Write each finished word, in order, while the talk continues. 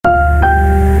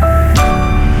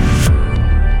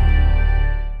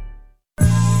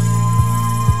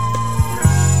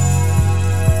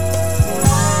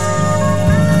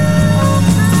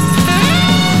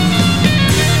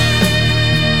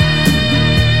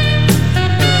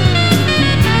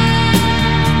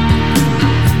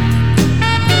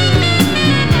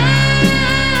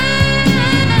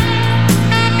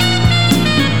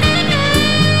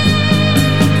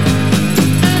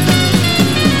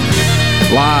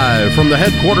Live from the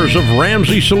headquarters of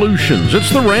Ramsey Solutions,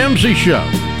 it's The Ramsey Show,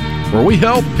 where we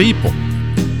help people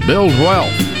build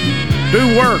wealth,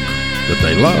 do work that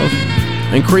they love,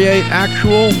 and create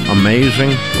actual amazing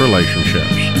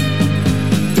relationships.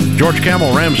 George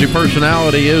Kamel, Ramsey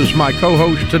Personality, is my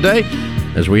co-host today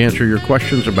as we answer your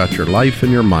questions about your life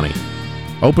and your money.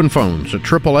 Open phones at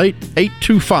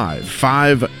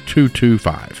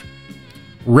 888-825-5225.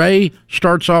 Ray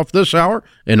starts off this hour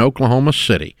in Oklahoma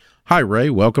City. Hi, Ray.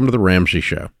 Welcome to The Ramsey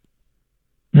Show.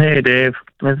 Hey, Dave.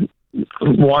 I've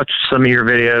watched some of your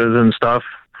videos and stuff,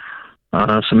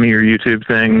 some of your YouTube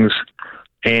things,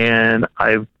 and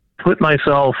I've put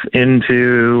myself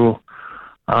into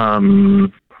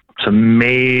some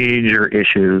major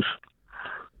issues.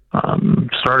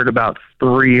 Started about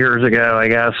 3 years ago, I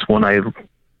guess, when I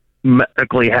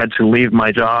medically had to leave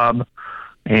my job.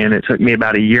 And it took me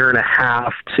about 1.5 years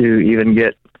to even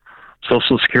get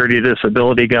Social Security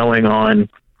disability going on.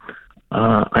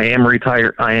 I am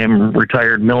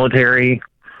retired military,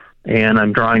 and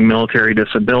I'm drawing military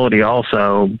disability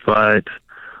also, but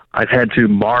I've had to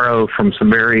borrow from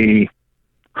some very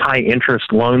high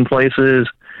interest loan places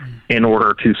in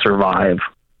order to survive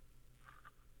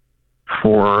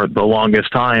for the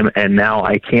longest time. And now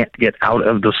I can't get out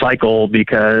of the cycle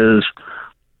because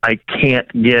I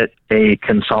can't get a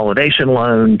consolidation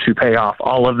loan to pay off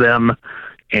all of them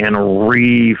and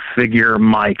refigure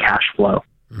my cash flow.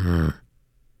 Mm-hmm.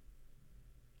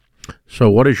 So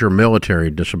what is your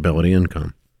military disability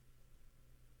income?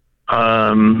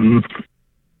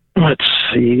 Let's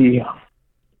see.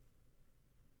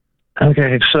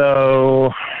 Okay,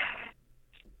 so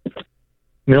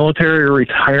military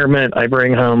retirement, I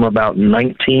bring home about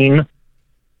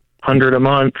 $1,900 a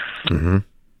month. Mm-hmm.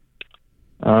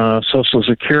 Social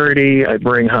Security, I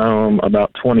bring home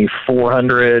about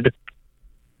 $2,400,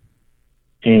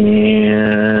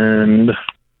 and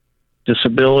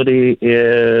disability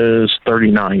is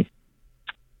 $39.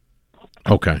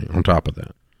 Okay, on top of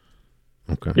that.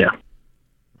 Okay. Yeah.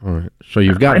 All right. So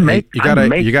you've got you got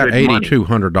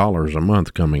 $8,200 a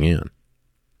month coming in.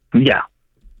 Yeah.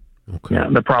 Okay. Yeah.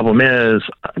 The problem is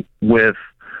with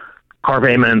car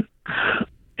payment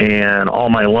and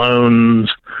all my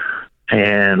loans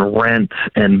and rent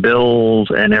and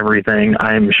bills and everything,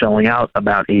 I'm shelling out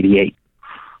about $88.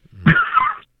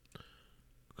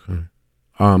 Okay.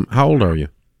 How old are you?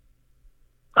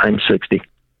 I'm 60.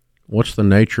 What's the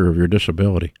nature of your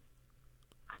disability?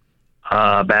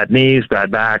 Bad knees,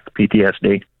 bad back,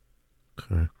 PTSD.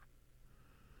 Okay.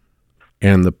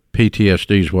 And the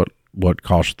PTSD is what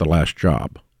cost the last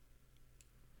job?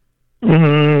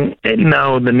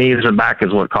 No, the knees and back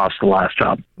is what cost the last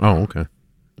job. Oh, okay.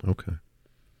 Okay.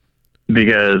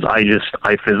 Because I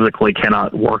physically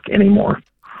cannot work anymore.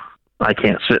 I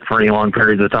can't sit for any long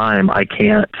periods of time. I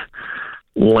can't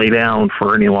lay down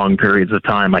for any long periods of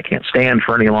time. I can't stand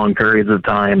for any long periods of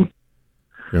time.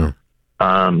 Yeah.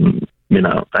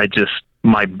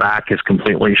 My back is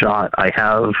completely shot. I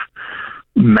have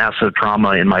massive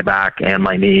trauma in my back and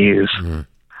my knees,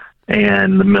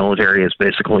 and the military has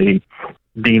basically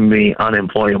deemed me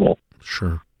unemployable.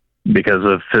 Sure. Because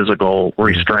of physical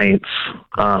restraints.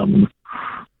 I'm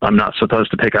not supposed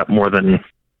to pick up more than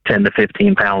 10 to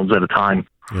 15 pounds at a time.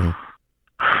 Yeah.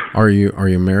 Are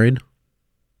you married?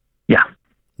 Yeah.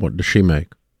 What does she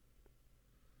make?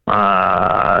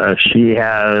 She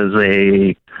has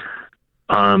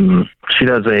she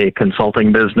does a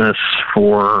consulting business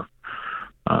for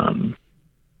a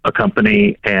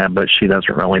company, but she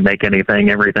doesn't really make anything.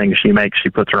 Everything she makes,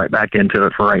 she puts right back into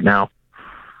it for right now.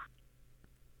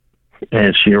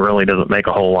 And she really doesn't make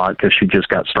a whole lot because she just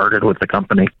got started with the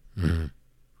company. Mm-hmm.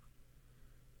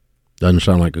 Doesn't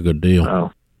sound like a good deal.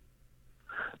 Oh.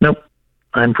 Nope.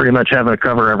 I'm pretty much having to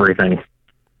cover everything.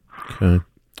 Okay.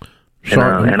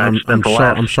 Sorry, I'm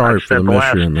sorry for the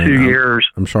miss you in that. 2 years.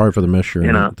 I'm sorry for the miss you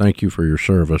in that. Thank you for your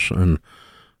service and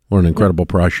what an incredible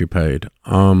price you paid.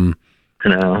 And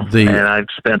I've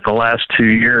spent the last 2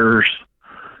 years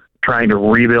trying to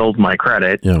rebuild my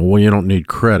credit. Yeah, well, you don't need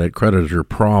credit. Credit is your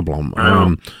problem.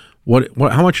 How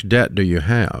much debt do you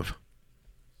have?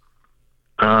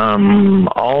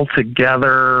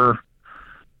 Altogether,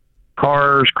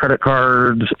 cars, credit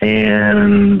cards,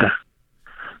 and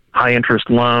high interest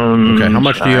loans. Okay, how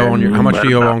much do you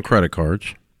owe on credit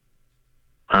cards?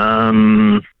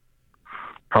 Probably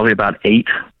about 8.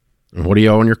 And what do you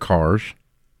owe on your cars?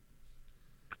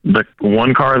 The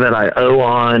one car that I owe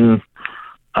on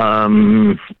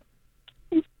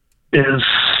is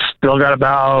still got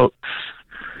about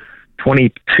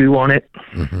 22 on it.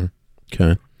 Mm-hmm.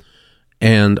 Okay.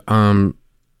 And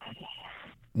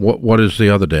what is the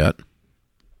other debt?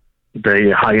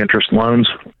 The high interest loans.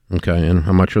 Okay, and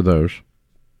how much are those?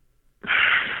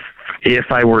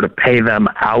 If I were to pay them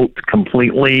out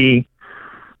completely,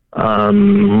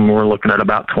 we're looking at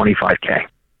about $25K.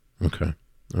 Okay,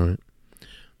 all right.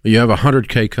 You have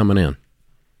 $100K coming in.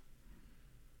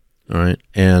 All right,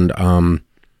 and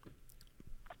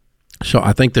so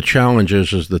I think the challenge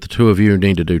is that the two of you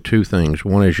need to do two things.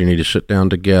 One is you need to sit down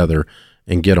together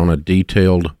and get on a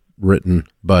detailed written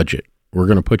budget. We're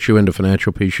going to put you into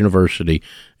Financial Peace University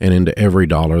and into Every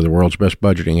Dollar, the world's best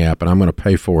budgeting app, and I'm going to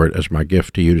pay for it as my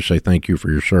gift to you to say thank you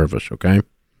for your service, okay?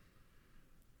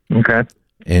 Okay.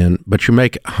 But you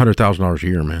make $100,000 a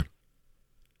year, man.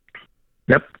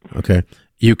 Yep. Okay.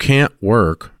 You can't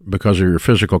work because of your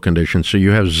physical condition, so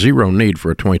you have zero need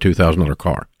for a $22,000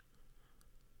 car.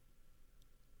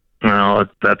 Well,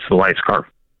 that's the wife's car.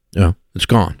 Yeah, it's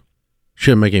gone.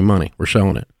 She didn't make any money. We're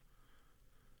selling it.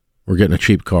 We're getting a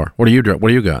cheap car. What do you got?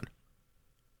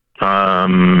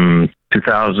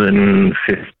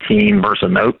 2015 Versa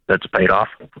Note that's paid off.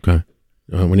 Okay.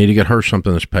 We need to get her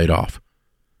something that's paid off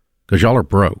because y'all are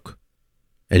broke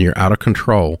and you're out of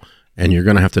control and you're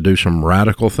going to have to do some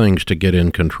radical things to get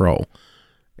in control.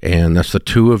 And that's the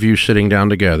two of you sitting down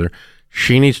together.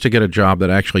 She needs to get a job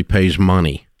that actually pays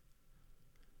money.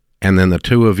 And then the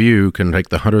two of you can take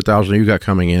the $100,000 you got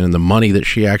coming in and the money that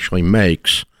she actually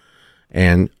makes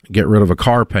and get rid of a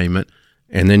car payment,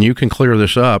 and then you can clear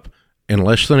this up in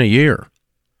less than a year.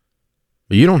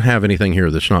 You don't have anything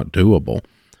here that's not doable,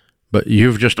 but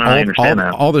you've just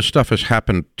all this stuff has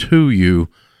happened to you,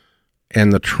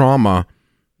 and the trauma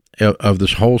of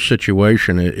this whole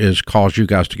situation is caused you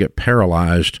guys to get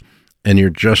paralyzed, and you're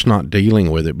just not dealing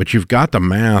with it. But you've got the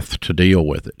math to deal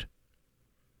with it.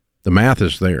 The math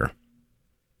is there.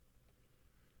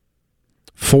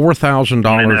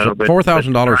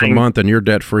 $4,000 a month, and you're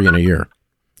debt free in a year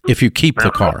if you keep the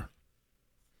car.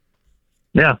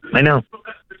 Yeah, I know,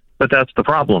 but that's the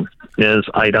problem. Is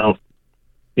I don't,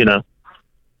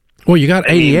 Well, you got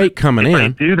 88 coming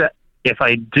in. If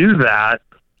I do that,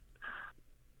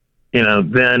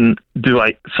 then do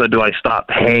I stop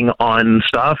paying on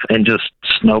stuff and just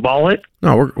snowball it?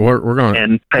 No, we're going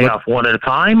and pay off one at a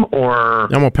time, or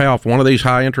I'm going to pay off one of these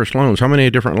high interest loans. How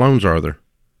many different loans are there?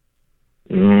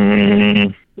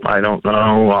 I don't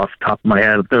know off the top of my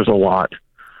head. There's a lot,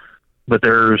 but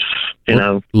there's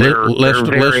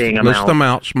varying amounts. List them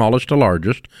out, smallest to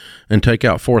largest, and take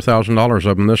out $4,000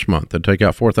 of them this month, and take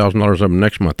out $4,000 of them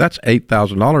next month. That's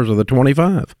 $8,000 of the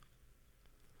 25.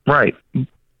 Right.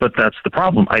 But that's the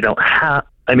problem. I don't have,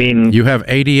 you have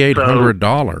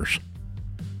 $8,800.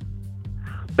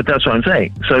 But that's what I'm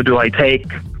saying. So do I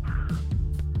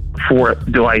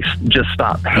just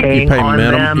stop paying on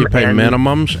them? You pay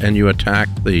minimums and you attack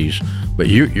these. But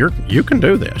you can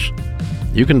do this.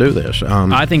 You can do this.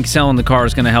 I think selling the car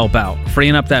is going to help out.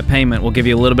 Freeing up that payment will give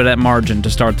you a little bit of that margin to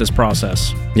start this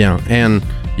process. Yeah, and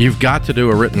you've got to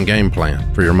do a written game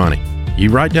plan for your money.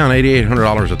 You write down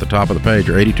 $8,800 at the top of the page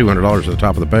or $8,200 at the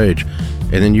top of the page,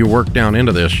 and then you work down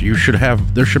into this.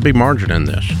 There should be margin in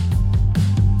this.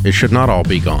 It should not all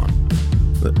be gone.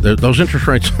 Those interest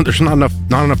rates, there's not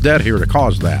enough debt here to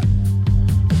cause that.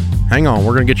 Hang on,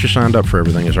 we're going to get you signed up for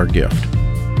everything as our gift.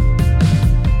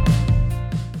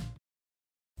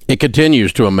 It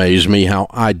continues to amaze me how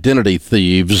identity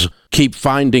thieves keep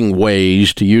finding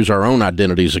ways to use our own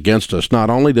identities against us. Not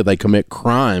only do they commit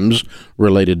crimes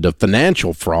related to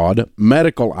financial fraud,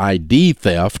 medical ID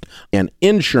theft, and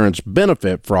insurance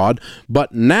benefit fraud,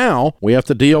 but now we have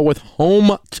to deal with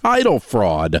home title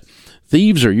fraud.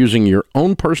 Thieves are using your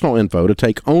own personal info to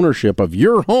take ownership of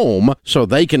your home so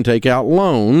they can take out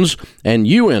loans, and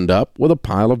you end up with a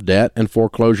pile of debt and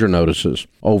foreclosure notices.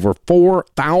 Over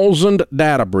 4,000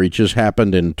 data breaches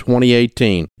happened in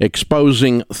 2018,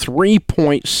 exposing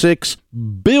 3.6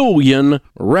 billion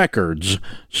records.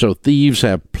 So thieves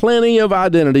have plenty of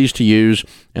identities to use,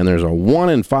 and there's a 1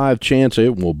 in 5 chance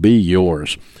it will be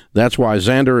yours. That's why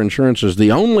Zander Insurance is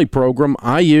the only program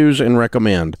I use and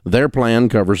recommend. Their plan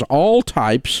covers all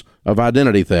types of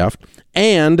identity theft,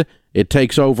 and it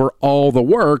takes over all the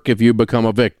work if you become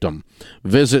a victim.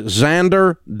 Visit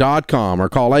Zander.com or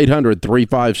call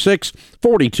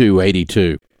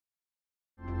 800-356-4282.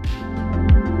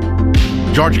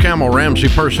 George Camel, Ramsey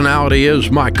Personality,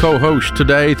 is my co-host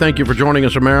today. Thank you for joining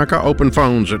us, America. Open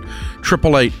phones at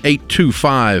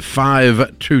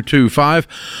 888-825-5225.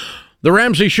 The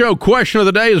Ramsey Show question of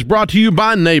the day is brought to you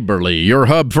by Neighborly, your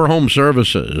hub for home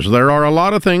services. There are a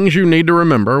lot of things you need to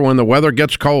remember when the weather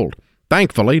gets cold.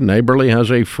 Thankfully, Neighborly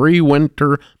has a free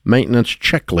winter maintenance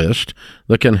checklist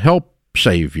that can help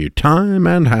Save you time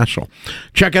and hassle.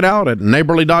 Check it out at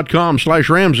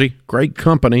neighborly.com/Ramsey. Great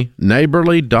company,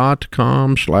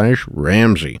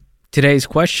 neighborly.com/Ramsey. Today's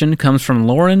question comes from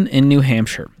Lauren in New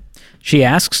Hampshire. She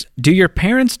asks, do your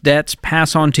parents' debts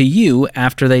pass on to you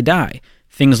after they die?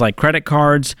 Things like credit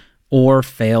cards or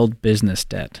failed business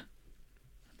debt?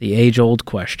 The age-old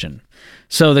question.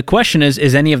 So the question is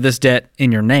any of this debt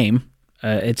in your name?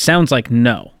 It sounds like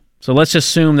no. So let's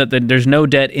assume that there's no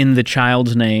debt in the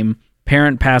child's name.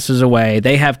 Parent passes away.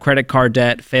 They have credit card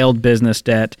debt, failed business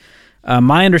debt.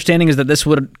 My understanding is that this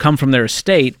would come from their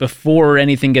estate before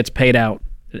anything gets paid out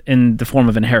in the form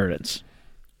of inheritance.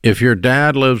 If your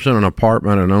dad lives in an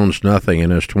apartment and owns nothing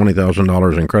and has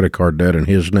 $20,000 in credit card debt in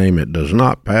his name, it does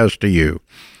not pass to you.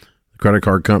 The credit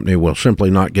card company will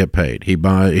simply not get paid. He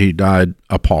died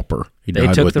a pauper. He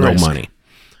died with no money.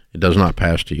 It does not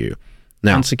pass to you.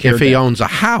 Now, if he owns a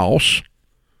house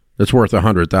that's worth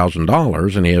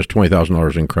 $100,000 and he has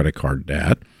 $20,000 in credit card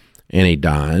debt and he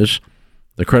dies,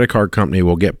 the credit card company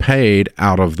will get paid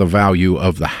out of the value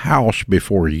of the house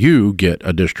before you get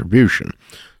a distribution.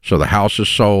 So the house is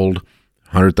sold,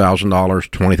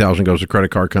 $100,000, $20,000 goes to the credit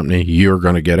card company. You're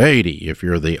going to get $80,000 if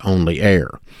you're the only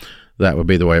heir. That would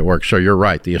be the way it works. So you're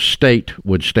right. The estate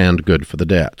would stand good for the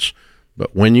debts.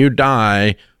 But when you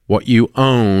die, what you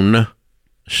own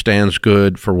stands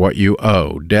good for what you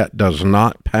owe. Debt does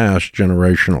not pass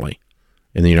generationally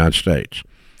in the United States,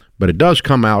 but it does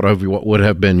come out of what would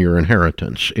have been your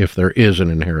inheritance if there is an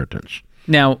inheritance.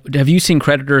 Now, have you seen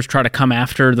creditors try to come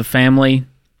after the family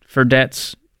for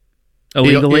debts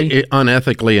illegally?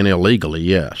 Unethically and illegally,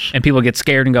 yes. And people get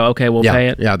scared and go, okay, we'll pay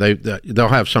it? Yeah, they'll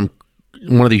have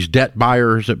one of these debt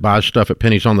buyers that buys stuff at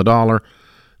pennies on the dollar,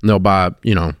 and they'll buy,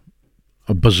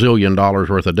 $1 bazillion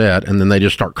worth of debt, and then they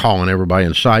just start calling everybody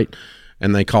in sight,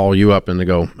 and they call you up and they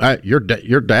go, hey, your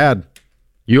dad,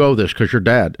 you owe this because your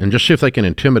dad, and just see if they can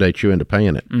intimidate you into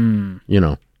paying it.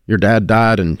 Your dad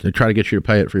died, and they try to get you to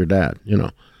pay it for your dad,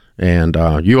 and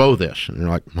you owe this, and you're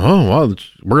like, oh, well,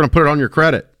 we're going to put it on your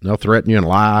credit. And they'll threaten you and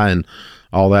lie and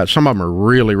all that. Some of them are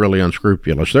really, really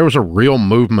unscrupulous. There was a real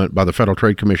movement by the Federal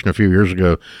Trade Commission a few years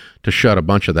ago to shut a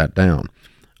bunch of that down.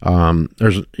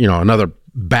 There's, another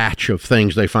batch of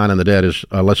things they find in the debt is,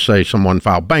 let's say someone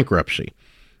filed bankruptcy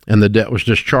and the debt was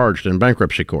discharged in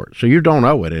bankruptcy court. So you don't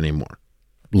owe it anymore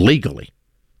legally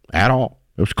at all.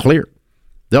 It was clear.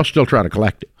 They'll still try to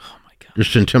collect it. Oh my God.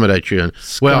 Just to intimidate you. And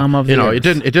it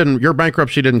didn't, your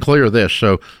bankruptcy didn't clear this.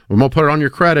 So we're going to put it on your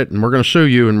credit and we're going to sue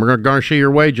you and we're going to garnish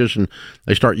your wages. And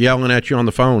they start yelling at you on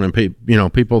the phone, and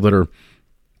people that are,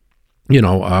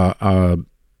 I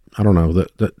don't know,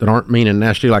 that aren't mean and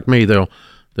nasty like me, they'll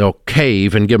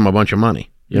cave and give them a bunch of money,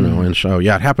 and so,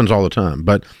 yeah, it happens all the time,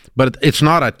 but that's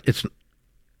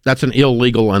an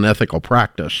illegal, unethical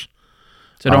practice.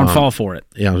 So don't fall for it.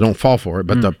 Yeah, don't fall for it.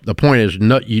 But the point is,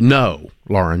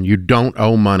 Lauren, you don't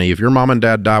owe money. If your mom and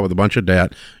dad die with a bunch of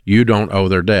debt, you don't owe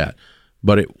their debt,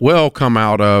 but it will come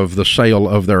out of the sale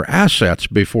of their assets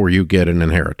before you get an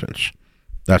inheritance.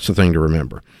 That's the thing to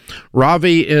remember.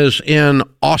 Ravi is in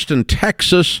Austin,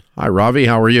 Texas. Hi, Ravi.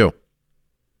 How are you?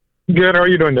 Good. How are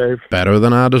you doing, Dave? Better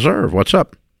than I deserve. What's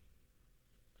up?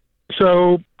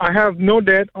 So I have no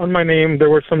debt on my name. There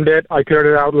was some debt. I cleared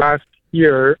it out last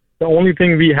year. The only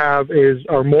thing we have is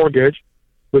our mortgage,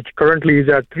 which currently is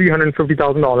at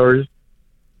 $350,000.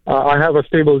 I have a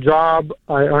stable job.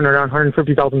 I earn around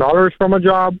 $150,000 from a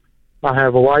job. I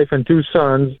have a wife and 2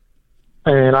 sons,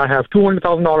 and I have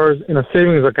 $200,000 in a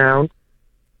savings account.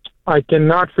 I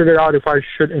cannot figure out if I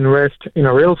should invest in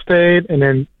a real estate and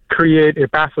then create a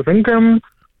passive income,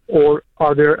 or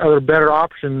are there other better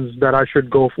options that I should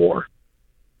go for?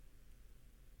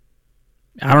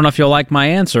 I don't know if you'll like my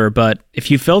answer, but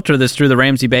if you filter this through the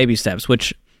Ramsey baby steps,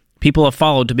 which people have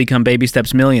followed to become baby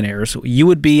steps millionaires, you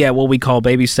would be at what we call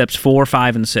baby steps 4,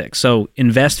 5, and 6. So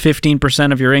invest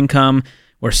 15% of your income.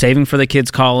 We're saving for the kids'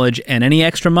 college, and any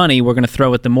extra money we're going to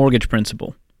throw at the mortgage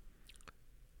principal.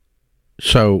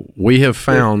 So we have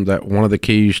found that one of the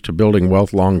keys to building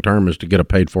wealth long-term is to get a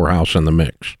paid-for house in the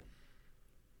mix.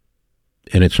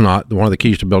 And it's not, one of the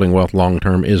keys to building wealth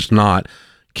long-term is not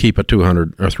keep a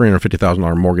 $200,000 or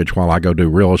 $350,000 mortgage while I go do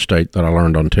real estate that I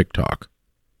learned on TikTok.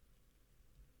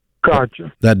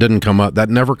 Gotcha. That didn't come up. That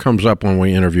never comes up when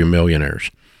we interview millionaires.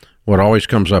 What always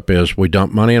comes up is we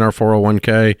dump money in our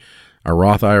 401k, our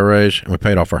Roth IRAs, and we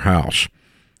paid off our house.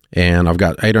 And I've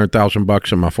got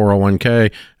 $800,000 in my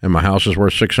 401k, and my house is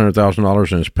worth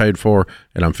 $600,000, and it's paid for,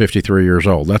 and I'm 53 years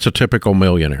old. That's a typical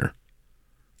millionaire.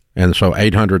 And so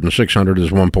 800 and 600 is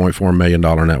 $1.4 million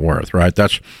net worth, right?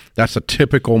 That's a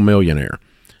typical millionaire.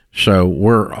 So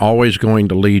we're always going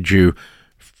to lead you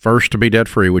First, to be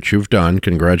debt-free, which you've done.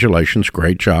 Congratulations.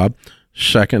 Great job.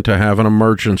 Second, to have an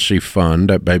emergency fund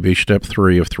at baby step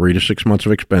 3 of 3 to 6 months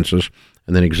of expenses.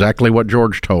 And then exactly what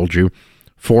George told you,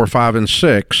 4, 5, and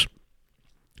 6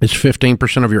 is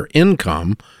 15% of your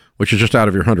income, which is just out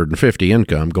of your 150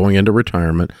 income, going into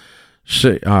retirement.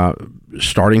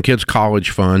 Starting kids'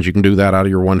 college funds, you can do that out of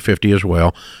your 150 as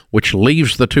well, which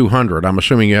leaves the 200. I'm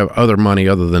assuming you have other money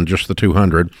other than just the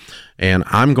 200. And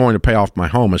I'm going to pay off my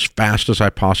home as fast as I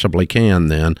possibly can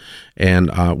then. And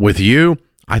with you,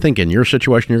 I think in your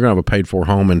situation, you're going to have a paid-for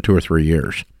home in 2 or 3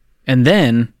 years. And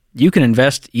then you can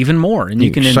invest even more. And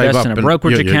you can invest in a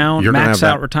brokerage account, max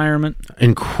out retirement.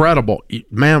 Incredible.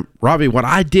 Man, Ravi, what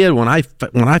I did when I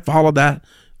followed that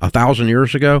 1,000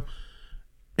 years ago,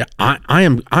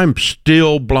 I'm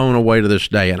still blown away to this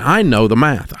day. And I know the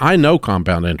math. I know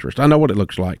compound interest. I know what it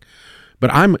looks like.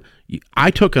 But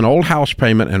I took an old house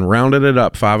payment and rounded it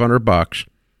up $500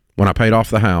 when I paid off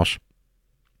the house.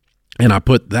 And I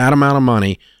put that amount of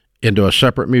money into a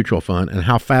separate mutual fund, and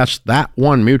how fast that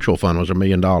one mutual fund was $1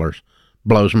 million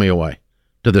blows me away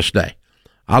to this day.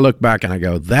 I look back and I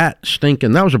go, that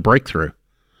was a breakthrough,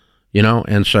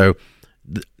 and so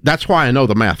that's why I know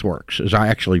the math works, is I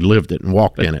actually lived it and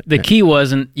walked in it. The key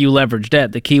wasn't you leveraged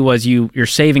debt. The key was your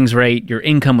savings rate, your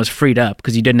income was freed up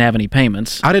because you didn't have any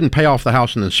payments. I didn't pay off the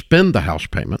house and then spend the house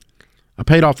payment. I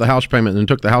paid off the house payment and then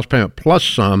took the house payment plus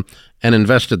some and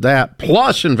invested that,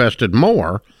 plus invested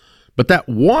more. But that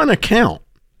one account,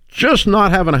 just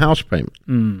not having a house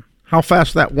payment, how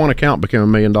fast that one account became $1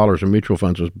 million in mutual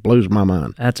funds just blows my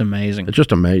mind. That's amazing. It's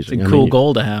just amazing. It's a cool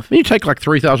goal to have. You take like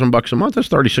 $3,000 a month, that's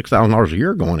 $36,000 a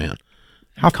year going in.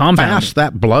 How fast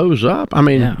that blows up. I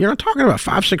mean, you're not talking about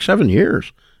 5, 6, 7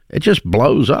 years. It just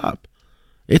blows up.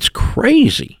 It's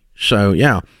crazy. So,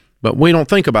 yeah. But we don't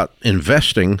think about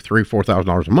investing $3,000,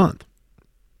 $4,000 a month.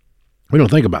 We don't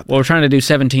think about that. Well, we're trying to do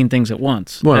 17 things at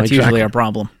once. Well, that's usually our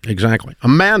problem. Exactly.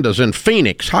 Amanda's in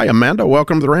Phoenix. Hi, Amanda.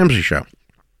 Welcome to the Ramsey Show.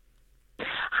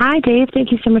 Hi, Dave.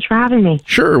 Thank you so much for having me.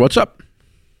 Sure. What's up?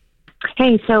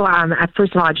 Hey, so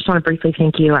first of all, I just want to briefly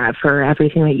thank you for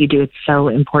everything that you do. It's so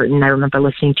important. I remember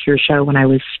listening to your show when I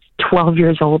was 12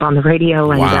 years old on the radio.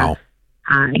 And, wow.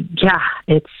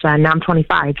 It's now I'm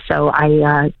 25, so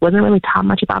I wasn't really taught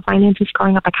much about finances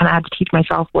growing up. I kind of had to teach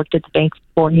myself. Worked at the bank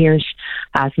for 4 years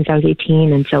since I was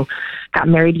 18, and so got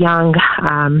married young.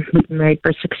 We've been married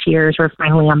for 6 years. We're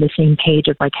finally on the same page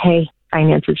of like, hey,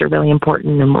 finances are really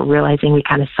important, and we're realizing we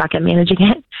kind of suck at managing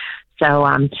it. So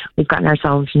we've gotten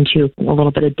ourselves into a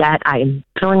little bit of debt. I'm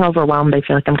feeling overwhelmed. I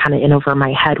feel like I'm kind of in over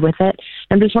my head with it.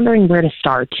 I'm just wondering where to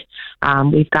start.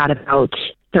 We've got about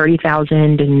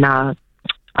 $30,000 in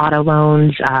auto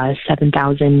loans,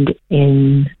 $7,000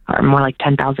 in, or more like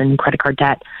 $10,000 in credit card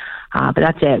debt. But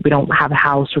that's it. We don't have a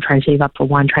house. We're trying to save up for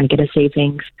one, trying to get a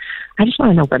savings. I just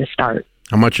want to know where to start.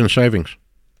 How much in savings?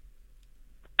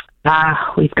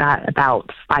 We've got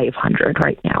about $500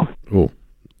 right now. Oh,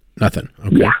 nothing.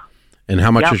 Okay. Yeah. And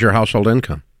how much is your household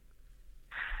income?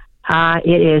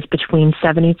 It is between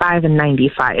 $75,000 and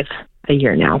 $95,000 a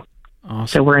year now. Awesome.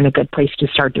 So we're in a good place to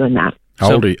start doing that.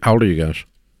 How old are you guys?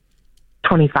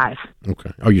 25.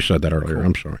 Okay. Oh, you said that earlier.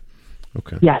 I'm sorry.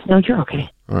 Okay. Yes. No, you're okay.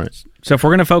 All right. So if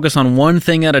we're going to focus on one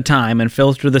thing at a time and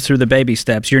filter this through the baby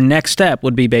steps, your next step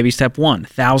would be baby step 1,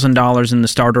 $1,000 in the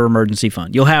starter emergency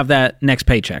fund. You'll have that next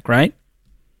paycheck, right?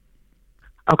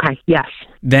 Okay, yes.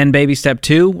 Then baby step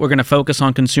 2, we're going to focus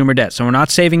on consumer debt. So we're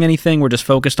not saving anything. We're just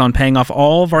focused on paying off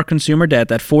all of our consumer debt,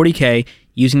 that $40K,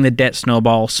 using the debt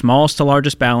snowball, smallest to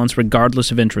largest balance,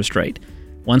 regardless of interest rate.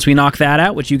 Once we knock that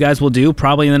out, which you guys will do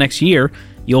probably in the next year,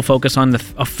 you'll focus on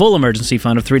a full emergency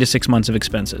fund of 3 to 6 months of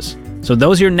expenses. So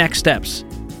those are your next steps.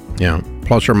 Yeah,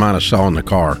 plus or minus selling the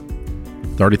car.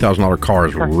 $30,000 car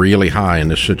is really high in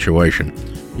this situation.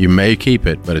 You may keep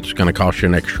it, but it's going to cost you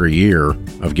an extra year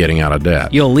of getting out of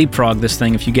debt. You'll leapfrog this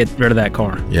thing if you get rid of that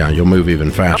car. Yeah, you'll move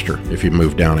even faster if you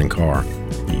move down in car.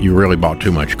 You really bought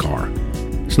too much car.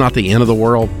 It's not the end of the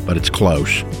world, but it's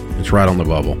close. It's right on the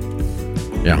bubble.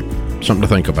 Yeah, something to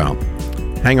think about.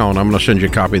 Hang on, I'm going to send you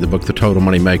a copy of the book, The Total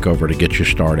Money Makeover, to get you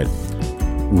started.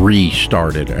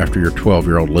 Restarted after your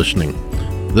 12-year-old listening.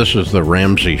 This is The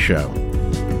Ramsey Show.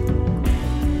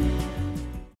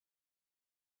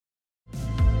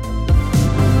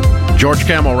 George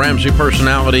Kamel, Ramsey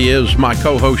Personality, is my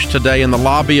co-host today in the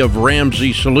lobby of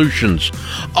Ramsey Solutions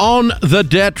on the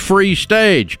debt-free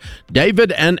stage.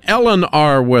 David and Ellen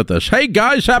are with us. Hey,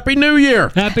 guys, Happy New Year.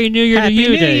 Happy New Year to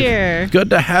you, Dave. Year. Good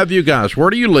to have you guys.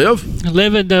 Where do you live? I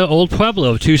live in the old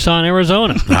Pueblo of Tucson,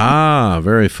 Arizona. Ah,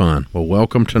 very fun. Well,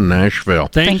 welcome to Nashville.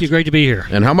 Thank you. Great to be here.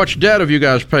 And how much debt have you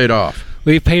guys paid off?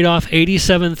 We've paid off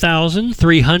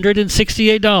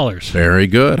 $87,368. Very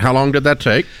good. How long did that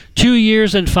take? 2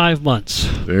 years and 5 months.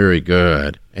 Very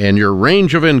good. And your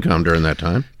range of income during that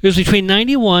time? It was between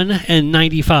 $91,000 and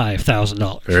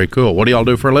 $95,000. Very cool. What do y'all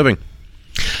do for a living?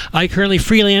 I currently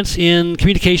freelance in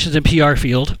communications and PR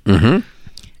field. Mm-hmm.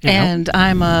 And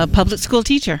I'm a public school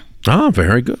teacher. Oh,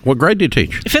 very good. What grade do you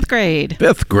teach? 5th grade.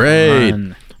 5th grade.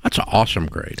 Fun. That's an awesome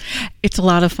grade. It's a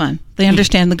lot of fun. They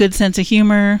understand the good sense of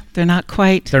humor. They're not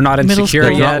quite. They're not middle insecure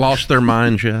school. They've yet. not lost their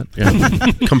minds yet.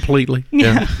 Yeah. Completely.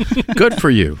 Yeah. Good for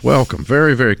you. Welcome.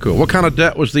 Very, very cool. What kind of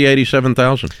debt was the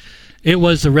 $87,000? It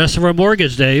was the rest of our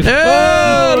mortgage, Dave.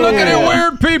 Hey, look at it,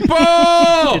 weird people!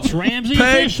 It's Ramsey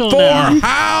Paid official for now.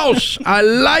 house. I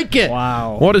like it.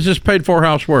 Wow. What is this paid for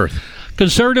house worth?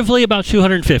 Conservatively, about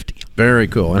 $250,000. Very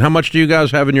cool. And how much do you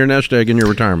guys have in your nest egg in your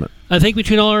retirement? I think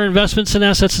between all our investments and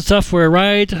assets and stuff, we're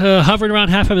hovering around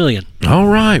 $500,000. All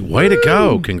right. Way to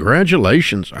go.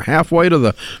 Congratulations. Halfway to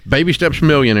the Baby Steps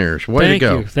Millionaires. Way Thank to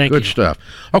go. you. Thank Good you. stuff.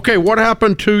 Okay, what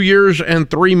happened 2 years and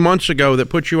 3 months ago that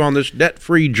put you on this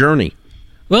debt-free journey?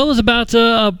 Well, it was about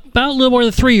a little more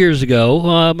than 3 years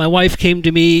ago. My wife came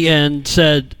to me and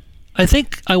said, I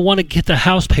think I want to get the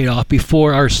house paid off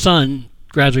before our son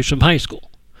graduates from high school.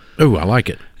 Oh, I like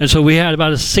it. And so we had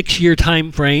about a 6-year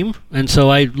time frame. And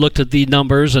so I looked at the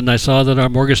numbers and I saw that our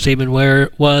mortgage statement where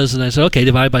it was. And I said, okay,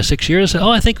 divide by 6 years. I said,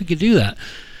 I think we could do that.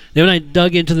 Then when I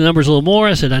dug into the numbers a little more,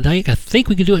 I said, I think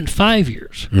we could do it in 5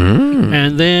 years.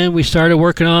 And then we started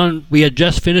working on, we had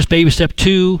just finished baby step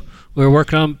 2. We were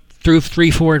working on through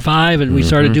 3, 4, and 5, and we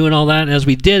started doing all that. And as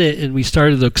we did it and we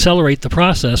started to accelerate the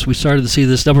process, we started to see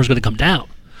this number was going to come down.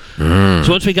 So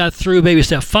once we got through baby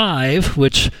step 5,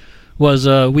 which was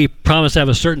we promised to have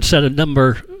a certain set of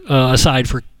number aside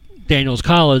for Daniel's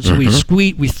college, we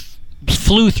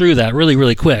flew through that really,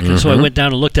 really quick. And so I went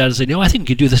down and looked at it and said, I think we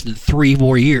could do this in 3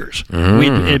 more years.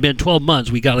 It had been 12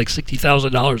 months. We got like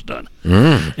 $60,000 done.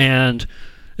 And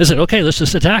I said, okay, let's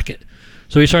just attack it.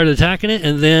 So we started attacking it,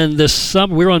 and then this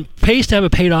summer, we were on pace to have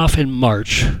it paid off in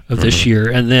March of this year,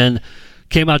 and then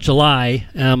came out July.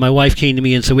 My wife came to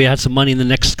me and said we had some money in the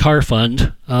next car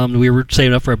fund. We were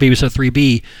saving up for our baby step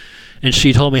 3B, and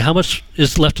she told me, how much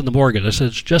is left on the mortgage? I said,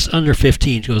 it's just under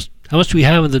 15. She goes, how much do we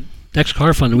have in the next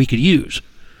car fund that we could use?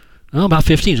 Oh, about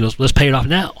 15. She goes, let's pay it off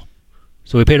now.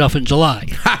 So we paid off in July.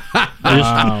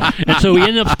 Wow. And so we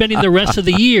ended up spending the rest of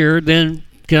the year then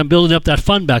building up that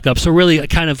fund back up. So really,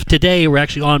 kind of today, we're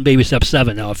actually on baby step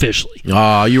 7 now officially.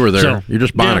 You were there. So, You're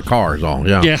just buying yeah. a car is all.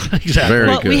 Yeah. Yeah, exactly. Very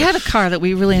Well, good. we had a car that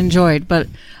we really enjoyed, but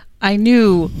I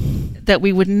knew that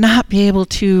we would not be able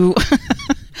to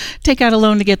take out a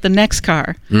loan to get the next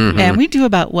car. And we do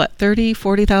about,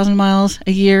 40,000 miles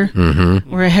a year.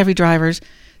 We're heavy drivers.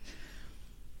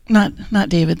 Not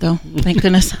David, though. Thank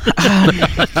goodness.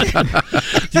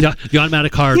 The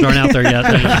automatic cars aren't out there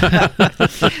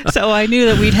yet. So I knew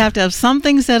that we'd have to have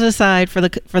something set aside for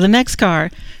the next car.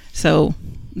 So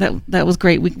that was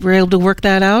great. We were able to work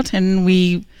that out, and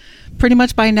we pretty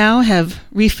much by now have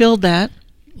refilled that.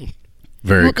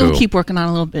 Very cool. We'll keep working on it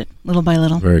a little bit, little by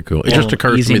little. Very cool. It just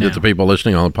occurs to easy me now. that the people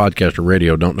listening on the podcast or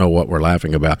radio don't know what we're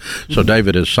laughing about. So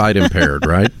David is sight impaired,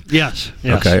 right? Yes.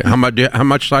 Okay. How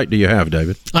much sight do you have,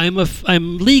 David? I'm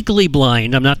legally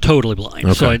blind. I'm not totally blind.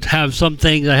 Okay. So I have some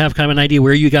things. I have kind of an idea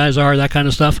where you guys are, that kind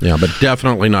of stuff. Yeah, but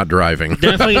definitely not driving.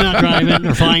 Definitely not driving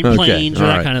or flying Okay, planes or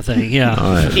all that right. kind of thing. Yeah.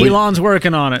 All right. Elon's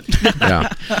working on it. Yeah,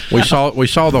 we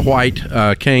saw the white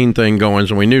cane thing going,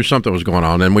 and we knew something was going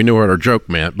on, and we knew what our joke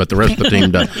meant, but the rest of the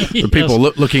team doesn't. The people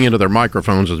looking into their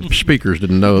microphones as speakers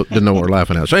didn't know what we're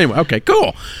laughing at. So anyway, okay,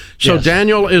 cool. So Yes.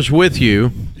 Daniel is with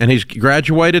you, and he's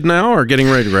graduated now, or getting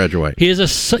ready to graduate. He's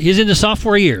in the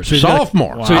sophomore year. So he's got-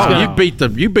 Sophomore. so he's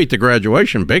got- You beat the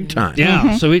graduation big time.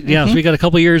 Yeah. So we got a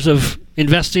couple years of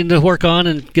investing to work on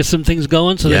and get some things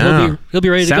going. So that he'll be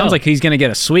ready to go. Sounds like he's going to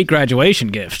get a sweet graduation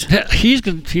gift. He's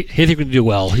going to do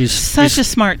well. He's Such a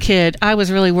smart kid. I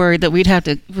was really worried that we'd have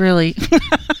to really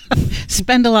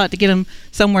spend a lot to get him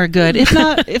somewhere good,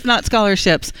 if not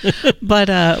scholarships.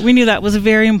 But we knew that was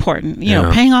very important. You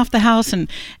know, paying off the house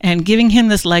and giving him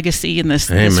this legacy and this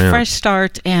fresh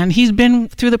start. And he's been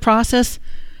through the process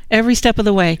every step of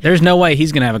the way. There's no way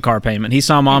he's going to have a car payment. He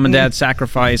saw mom and dad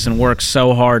sacrifice and work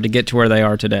so hard to get to where they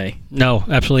are today. No,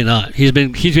 absolutely not. He's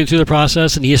been through the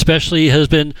process, and he especially has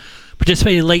been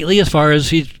participating lately as far as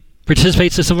he's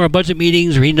participates in some of our budget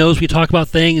meetings, or he knows we talk about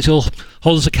things. He'll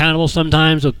hold us accountable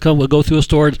sometimes. We'll go through a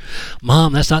store and,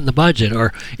 Mom, that's not in the budget,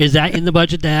 or is that in the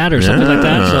budget, Dad, or something like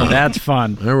that. So that's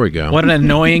fun. There we go. What an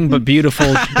annoying but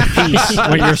beautiful piece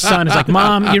when your son is like,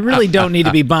 Mom, you really don't need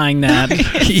to be buying that.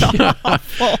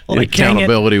 Like,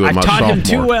 accountability with my sophomore. I've taught him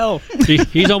too well.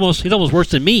 He's almost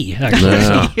worse than me, actually.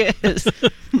 Yeah. Yes.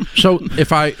 So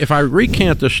if I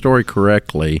recant this story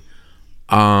correctly,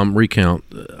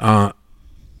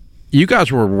 you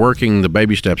guys were working the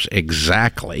baby steps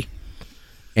exactly,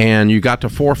 and you got to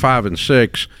 4, 5, and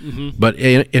 6. Mm-hmm. But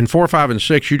in 4, 5, and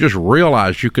 6, you just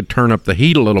realized you could turn up the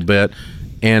heat a little bit,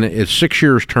 and it's 6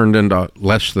 years turned into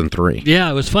less than 3. Yeah,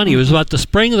 it was funny. It was about the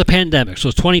spring of the pandemic, so it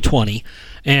was 2020,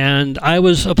 and I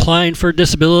was applying for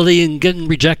disability and getting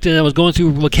rejected. I was going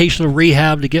through vocational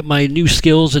rehab to get my new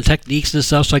skills and techniques and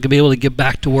stuff so I could be able to get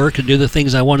back to work and do the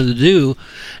things I wanted to do.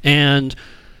 And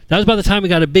that was about the time we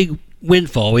got a big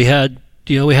windfall. We had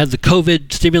the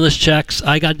COVID stimulus checks.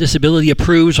 I got disability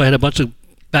approved, so I had a bunch of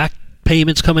back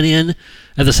payments coming in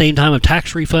at the same time of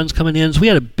tax refunds coming in. So we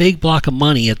had a big block of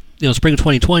money at spring of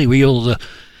 2020. We were able to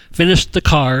finish the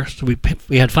car. So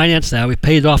we had financed that. We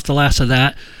paid off the last of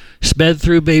that. Sped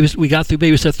through babies. We got through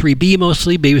Baby Step 3B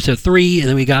mostly, Baby Step 3, and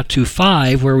then we got to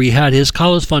 5, where we had his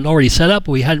college fund already set up,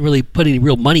 but we hadn't really put any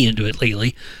real money into it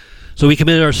lately. So we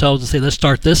committed ourselves to say, let's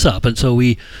start this up. And so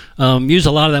we used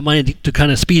a lot of that money to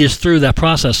kind of speed us through that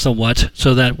process somewhat,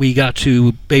 so that we got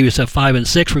to Baby Step 5 and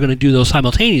 6. We're going to do those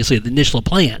simultaneously, the initial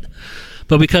plan.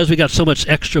 But because we got so much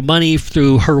extra money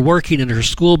through her working and her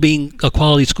school being a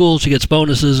quality school, she gets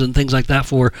bonuses and things like that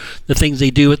for the things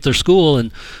they do at their school.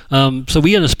 And so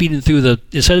we ended up speeding through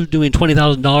instead of doing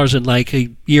 $20,000 in like a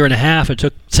year and a half, it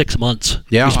took 6 months.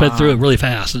 Yeah. We sped through it really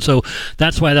fast. And so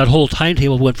that's why that whole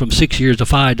timetable went from 6 years to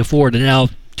 5 to 4 to now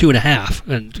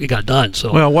 2.5, and it got done.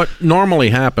 So well, what normally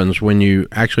happens when you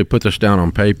actually put this down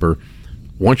on paper,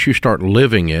 once you start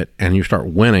living it and you start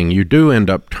winning, you do end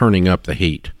up turning up the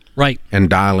heat. Right. And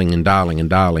dialing and dialing and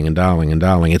dialing and dialing and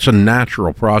dialing. It's a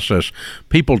natural process.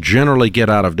 People generally get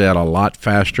out of debt a lot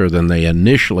faster than they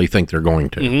initially think they're going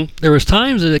to. Mm-hmm. There was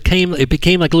times that it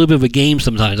became like a little bit of a game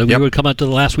sometimes. Like we would come out to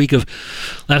the last week of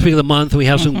the month, and we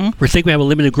have we think we have a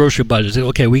limited grocery budget. So,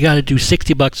 okay, we got to do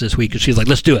 $60 this week. And she's like,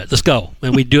 let's do it. Let's go.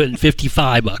 And we'd do it in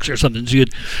 $55 or something. So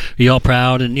you'd be all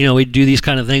proud, and we'd do these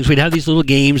kind of things. We'd have these little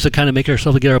games to kind of make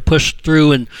ourselves get our push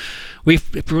through, and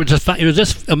it was just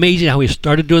amazing how we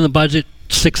started doing the budget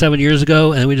 6-7 years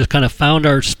ago, and we just kind of found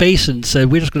our space and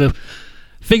said, we're just going to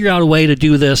figure out a way to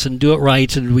do this and do it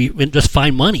right, and we just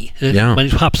find money. Money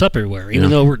pops up everywhere,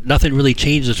 even though nothing really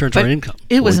changed in terms of our income.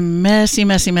 It was messy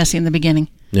in the beginning.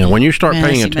 Yeah, when you start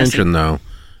paying attention, though,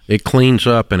 it cleans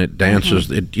up and it dances.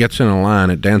 Mm-hmm. It gets in a line.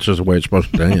 It dances the way it's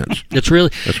supposed to dance. It's really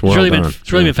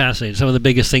been fascinating. Some of the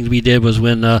biggest things we did was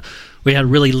when we had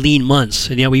really lean months,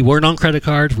 and we weren't on credit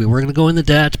cards. We weren't going to go into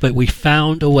debt, but we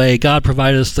found a way. God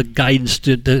provided us the guidance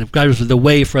the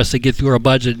way for us to get through our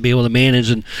budget and be able to manage.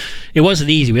 And it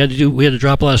wasn't easy. We had to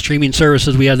drop a lot of streaming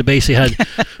services. We had to basically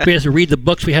we had to read the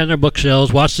books we had in our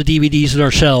bookshelves, watch the DVDs in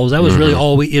our shelves. That was really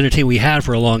all entertainment we had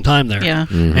for a long time there. Yeah.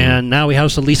 Mm-hmm. And now we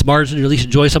have some least margin to at least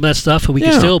enjoy some of that stuff, and we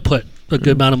can still put a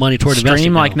good amount of money toward investing.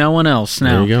 Stream like no one else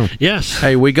now. There you go. Yes.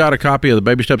 Hey, we got a copy of the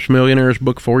Baby Steps Millionaires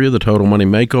book for you, the Total Money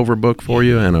Makeover book for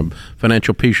you, and a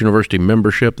Financial Peace University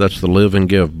membership. That's the Live and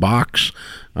Give box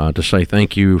to say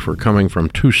thank you for coming from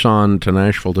Tucson to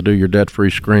Nashville to do your debt-free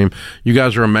scream. You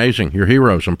guys are amazing. You're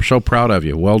heroes. I'm so proud of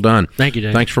you. Well done. Thank you,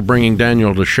 Dave. Thanks for bringing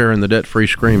Daniel to share in the debt-free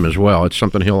scream as well. It's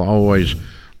something he'll always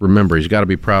remember. He's got to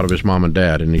be proud of his mom and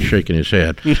dad, and he's shaking his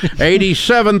head.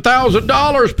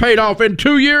 $87,000 paid off in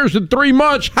 2 years and 3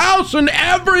 months. House and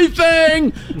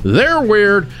everything. They're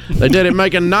weird. They did it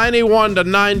making 91 to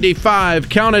 95.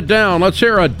 Count it down. Let's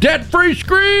hear a debt-free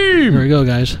scream. Here we go,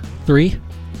 guys. 3,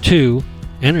 2,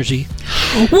 energy.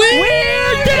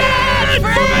 We're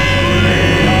debt-free!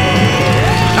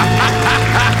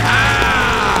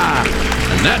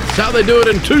 And that's how they do it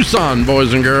in Tucson,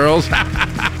 boys and girls.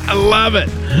 I love it.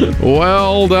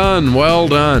 Well done. Well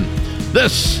done.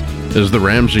 This is The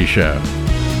Ramsey Show.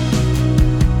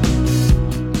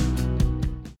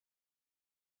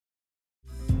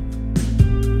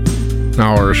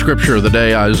 Our scripture of the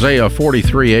day, Isaiah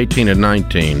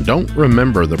 43:18-19. Don't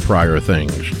remember the prior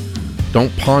things.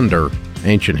 Don't ponder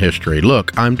ancient history.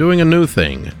 Look, I'm doing a new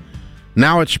thing.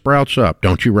 Now it sprouts up.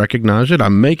 Don't you recognize it?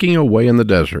 I'm making a way in the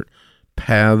desert,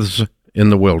 paths in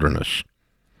the wilderness.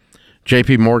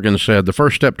 J.P. Morgan said, the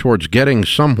first step towards getting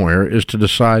somewhere is to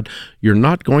decide you're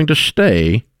not going to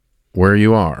stay where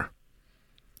you are.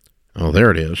 Oh,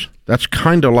 there it is. That's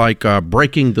kind of like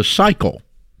breaking the cycle.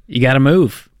 You got to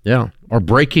move. Yeah. Or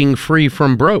Breaking Free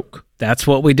from Broke. That's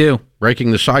what we do.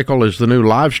 Breaking the Cycle is the new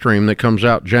live stream that comes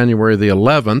out January the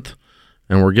 11th,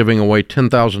 and we're giving away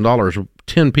 $10,000.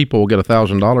 10 people will get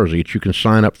 $1,000 each. You can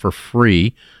sign up for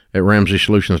free at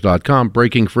RamseySolutions.com.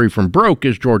 Breaking Free from Broke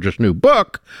is George's new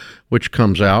book, which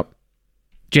comes out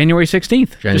January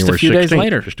 16th, just a few 16th, days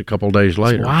later. Just a couple days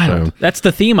later. Wow. So that's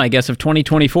the theme, I guess, of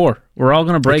 2024. We're all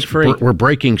going to break free. We're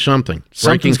breaking something.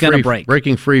 Something's going to break.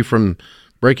 Breaking free from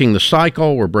breaking the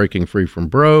cycle. We're breaking free from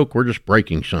broke. We're just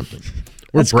breaking something.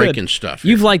 We're That's breaking good. stuff.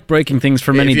 You've liked breaking things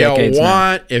for many decades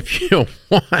now. If you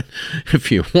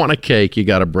want a cake, you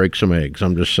got to break some eggs.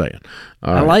 I'm just saying.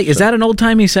 Is that an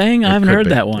old-timey saying? I haven't heard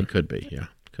that one. It could be, yeah.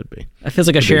 Could be. That feels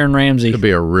like a Sharon Ramsey. Could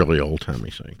be a really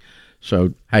old-timey saying.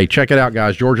 So, hey, check it out,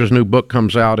 guys. George's new book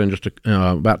comes out in just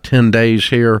about 10 days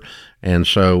here. And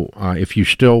so if you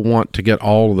still want to get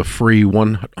all of the free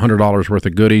 $100 worth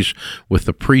of goodies with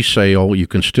the pre-sale, you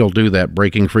can still do that.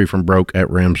 Breaking Free from Broke at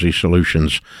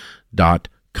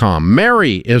RamseySolutions.com.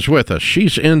 Mary is with us.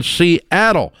 She's in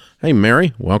Seattle. Hey,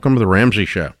 Mary, welcome to the Ramsey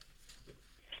Show.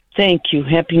 Thank you.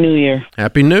 Happy New Year.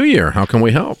 Happy New Year. How can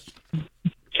we help?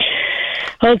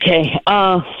 Okay.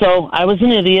 So I was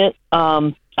an idiot.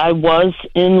 I was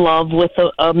in love with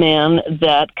a man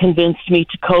that convinced me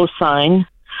to co-sign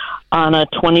on a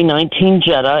 2019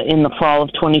 Jetta in the fall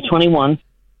of 2021.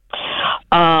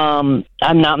 I'm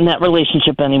not in that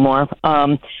relationship anymore.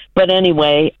 But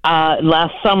anyway,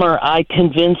 last summer I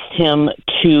convinced him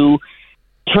to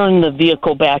turn the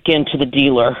vehicle back into the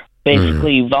dealer,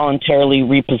 basically voluntarily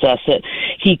repossess it.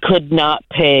 He could not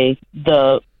pay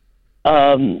the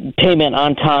payment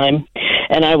on time,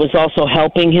 and I was also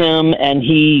helping him, and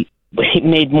he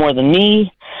made more than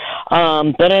me.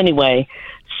 But anyway,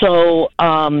 so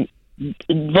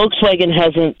Volkswagen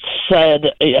hasn't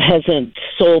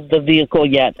sold the vehicle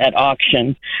yet at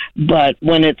auction, but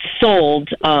when it's sold,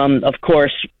 of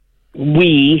course,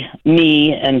 me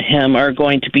and him are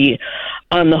going to be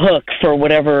on the hook for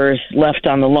whatever is left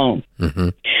on the loan. Mm-hmm.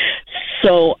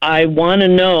 So I want to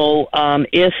know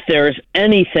if there's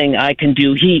anything I can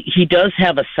do. He does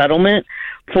have a settlement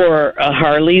for a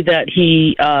Harley that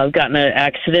he got in an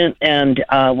accident and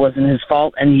wasn't his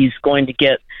fault, and he's going to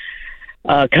get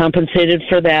compensated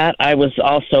for that. I was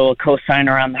also a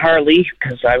co-signer on the Harley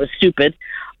because I was stupid.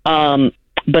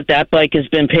 But that bike has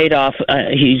been paid off.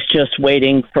 He's just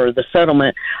waiting for the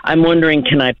settlement. I'm wondering,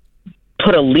 can I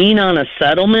put a lien on a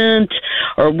settlement,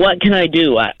 or what can I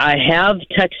do? I have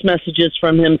text messages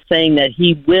from him saying that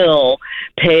he will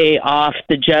pay off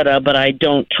the Jetta, but I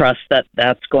don't trust that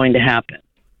that's going to happen.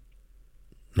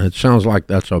 It sounds like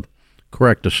that's a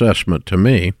correct assessment to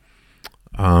me.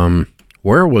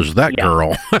 Where was that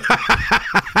girl?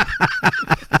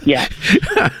 Yeah.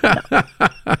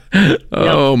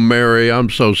 Oh, Mary, I'm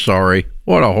so sorry.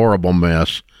 What a horrible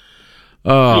mess.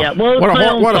 Yeah, well,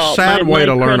 what a sad way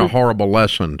to learn a horrible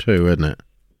lesson, too, isn't it?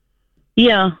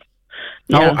 Yeah.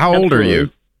 How old are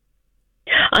you?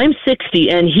 I'm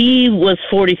 60, and he was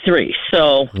 43,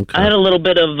 so okay. I had a little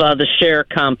bit of the Cher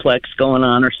complex going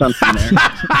on or something there.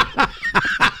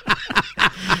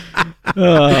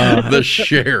 The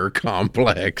Cher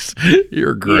complex.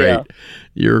 You're great. Yeah.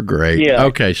 You're great. Yeah.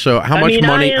 Okay, so how much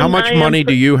money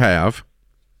do you have?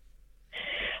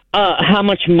 How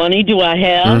much money do I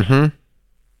have? Mm-hmm.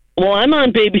 Well, I'm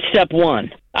on baby step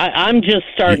one. I'm just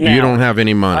starting out. You don't have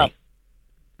any money?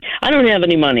 I don't have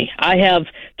any money. I have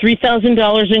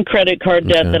 $3,000 in credit card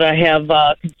debt that I have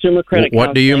consumer credit.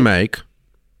 What do you make?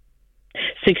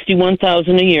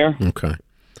 $61,000 a year. Okay.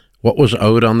 What was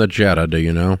owed on the Jetta? Do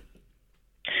you know?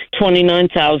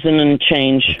 $29,000 and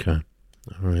change. Okay.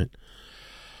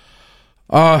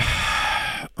 All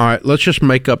right. Let's just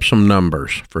make up some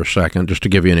numbers for a second, just to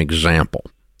give you an example.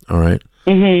 All right.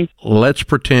 Mm-hmm. Let's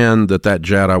pretend that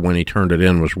Jetta, when he turned it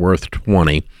in, was worth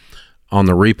 20. On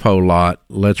the repo lot,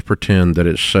 let's pretend that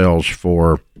it sells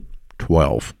for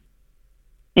 12.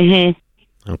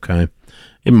 Mm-hmm. Okay.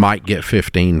 It might get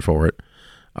 15 for it.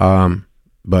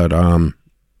 But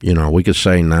we could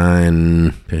say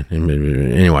 9.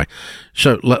 Anyway,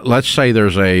 so let's say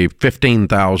there's a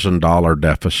 $15,000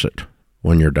 deficit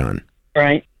when you're done.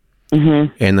 Right.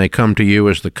 Mm-hmm. And they come to you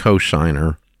as the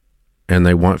co-signer, and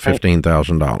they want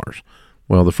 $15,000.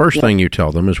 Well, the first thing you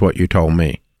tell them is what you told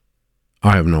me.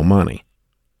 I have no money.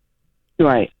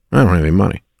 Right. I don't have any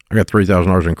money. I got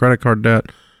 $3,000 in credit card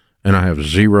debt, and I have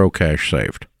 0 cash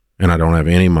saved, and I don't have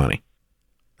any money.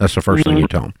 That's the first thing you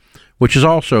tell them, which is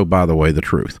also, by the way, the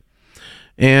truth.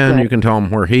 And you can tell them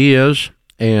where he is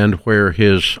and where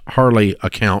his Harley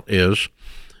account is,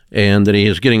 and that he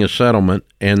is getting a settlement,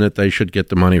 and that they should get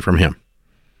the money from him.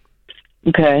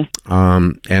 Okay.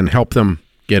 And help them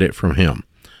get it from him.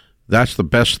 That's the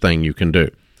best thing you can do.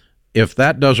 If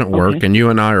that doesn't work, and you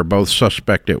and I are both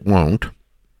suspect it won't,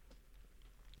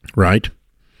 right?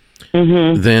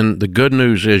 Then the good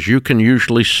news is you can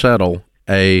usually settle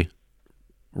a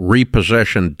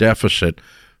repossession deficit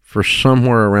for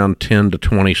somewhere around 10 to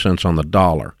 20 cents on the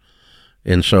dollar.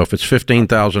 And so if it's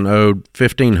 $15,000 owed,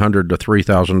 $1,500 to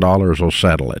 $3,000 will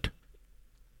settle it.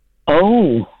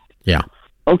 Oh. Yeah.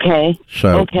 Okay.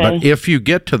 So, but if you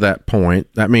get to that point,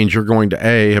 that means you're going to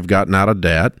have gotten out of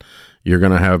debt. You're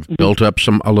going to have built up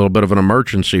a little bit of an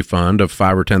emergency fund of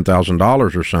 $5,000 or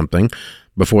 $10,000 or something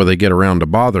before they get around to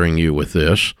bothering you with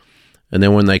this. And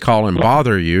then when they call and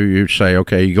bother you, you say,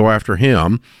 okay, you go after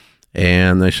him.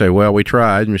 And they say, well, we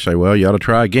tried. And you say, well, you ought to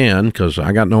try again because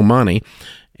I got no money.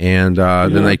 And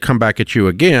then they come back at you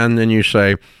again. And you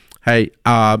say, hey,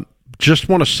 just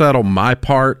want to settle my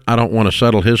part. I don't want to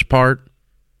settle his part.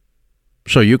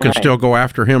 So you can still go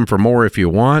after him for more if you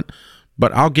want,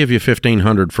 but I'll give you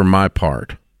 $1,500 for my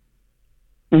part.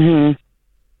 And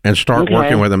start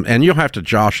working with him. And you'll have to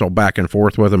jostle back and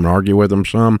forth with him and argue with him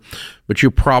some, but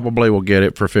you probably will get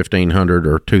it for $1,500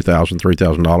 or $2,000,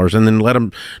 $3,000, and then let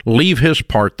him leave his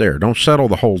part there. Don't settle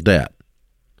the whole debt.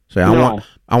 Say,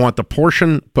 I want the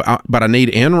portion, but I need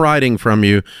in writing from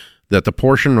you that the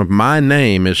portion of my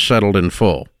name is settled in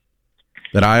full.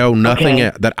 That I owe nothing.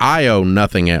 That I owe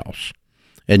nothing else.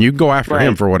 And you can go after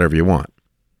him for whatever you want.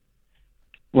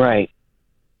 Right.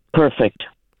 Perfect.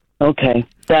 Okay.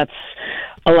 That's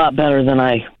a lot better than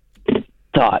I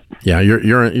thought. Yeah,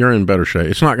 you're in better shape.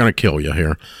 It's not going to kill you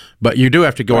here, but you do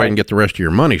have to go ahead and get the rest of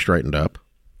your money straightened up.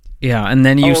 Yeah, and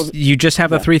then you just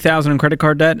have a $3,000 in credit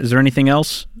card debt. Is there anything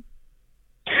else?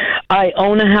 I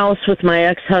own a house with my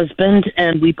ex-husband,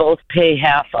 and we both pay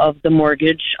half of the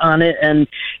mortgage on it, and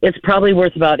it's probably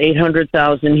worth about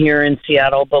 $800,000 here in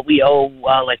Seattle, but we owe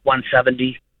like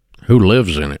 $170,000. Who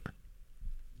lives in it?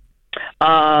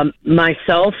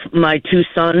 Myself, my two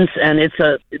sons, and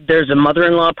there's a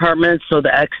mother-in-law apartment, so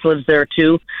the ex lives there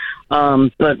too.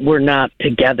 But we're not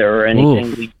together or anything.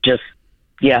 Oof. We just,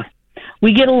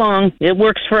 we get along. It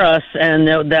works for us, and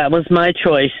that was my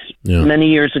choice many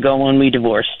years ago when we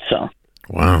divorced. So.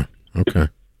 Wow. Okay.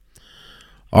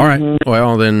 All right.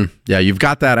 Well, then, you've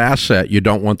got that asset. You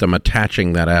don't want them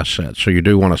attaching that asset, so you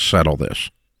do want to settle this.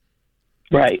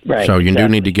 Right. So you do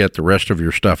need to get the rest of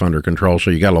your stuff under control, so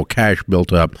you got a little cash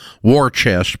built up, war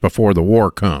chest before the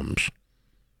war comes.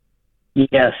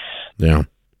 Yes. Yeah.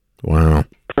 Wow.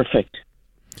 Perfect.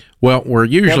 Well, we're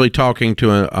usually talking to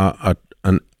a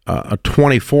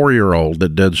 24-year-old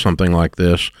that did something like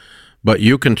this, but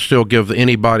you can still give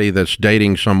anybody that's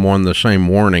dating someone the same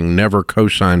warning: never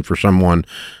co-sign for someone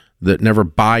that never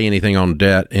buy anything on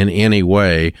debt in any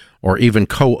way, or even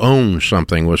co-own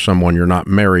something with someone you're not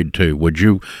married to. Would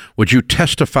you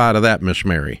testify to that, Miss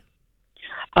Mary?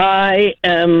 I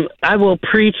will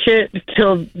preach it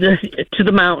to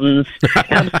the mountains.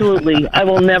 Absolutely. I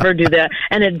will never do that.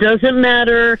 And it doesn't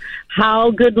matter how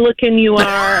good looking you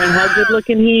are and how good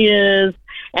looking he is,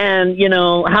 and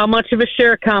how much of a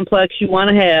share complex you want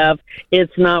to have.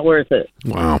 It's not worth it.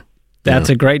 Wow. That's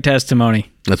a great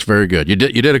testimony. That's very good. You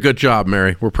did a good job,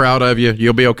 Mary. We're proud of you.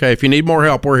 You'll be okay. If you need more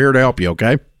help, we're here to help you,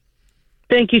 okay?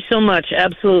 Thank you so much.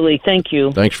 Absolutely. Thank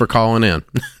you. Thanks for calling in.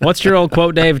 What's your old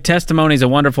quote, Dave? Testimony is a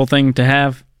wonderful thing to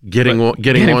have. Getting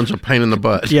one's a pain in the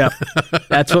butt. Yeah.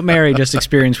 That's what Mary just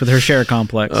experienced with her share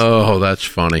complex. Oh, that's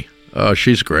funny. Oh,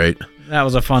 she's great. That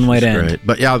was a fun way to end. Great.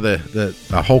 But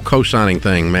the whole co-signing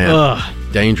thing, man,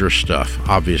 dangerous stuff,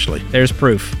 obviously. There's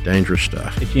proof. Dangerous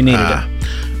stuff. If you needed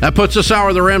it. That puts this hour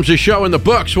of The Ramsey Show in the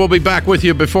books. We'll be back with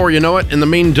you before you know it. In the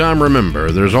meantime,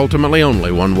 remember, there's ultimately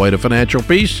only one way to financial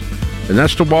peace, and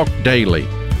that's to walk daily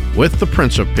with the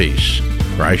Prince of Peace,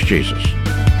 Christ Jesus.